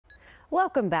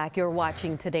Welcome back. You're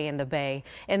watching Today in the Bay.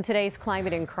 In today's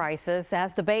Climate in Crisis,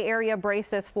 as the Bay Area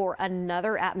braces for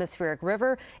another atmospheric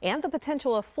river and the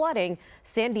potential of flooding,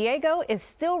 San Diego is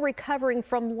still recovering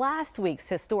from last week's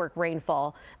historic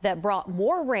rainfall that brought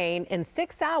more rain in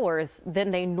 6 hours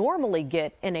than they normally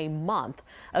get in a month.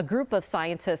 A group of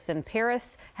scientists in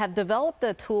Paris have developed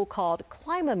a tool called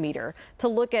Climameter to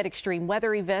look at extreme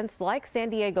weather events like San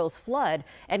Diego's flood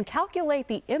and calculate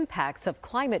the impacts of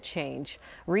climate change.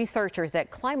 Researchers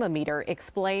at Climameter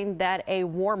explained that a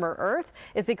warmer Earth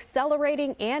is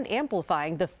accelerating and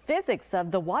amplifying the physics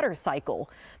of the water cycle.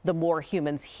 The more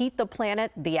humans heat the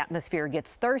planet, the atmosphere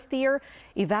gets thirstier,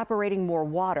 evaporating more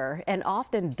water and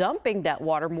often dumping that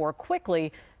water more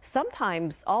quickly,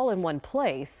 sometimes all in one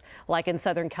place, like in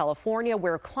Southern California,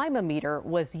 where Climameter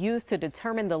was used to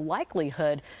determine the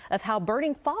likelihood of how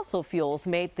burning fossil fuels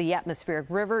made the atmospheric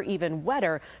river even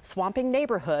wetter, swamping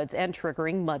neighborhoods and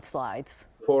triggering mudslides.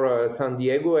 For San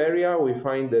Diego area, we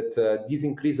find that this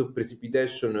increase of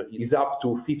precipitation is up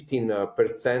to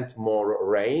 15% more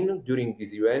rain during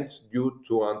this event due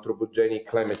to anthropogenic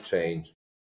climate change.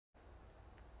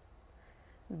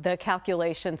 The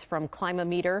calculations from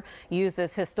Climameter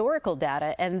uses historical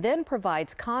data and then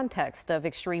provides context of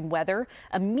extreme weather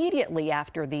immediately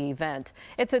after the event.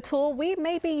 It's a tool we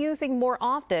may be using more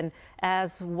often,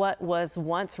 as what was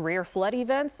once rare flood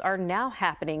events are now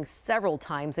happening several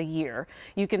times a year.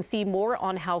 You can see more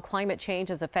on how climate change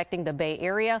is affecting the Bay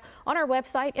Area on our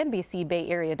website,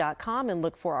 NBCBayArea.com, and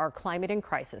look for our Climate in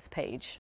Crisis page.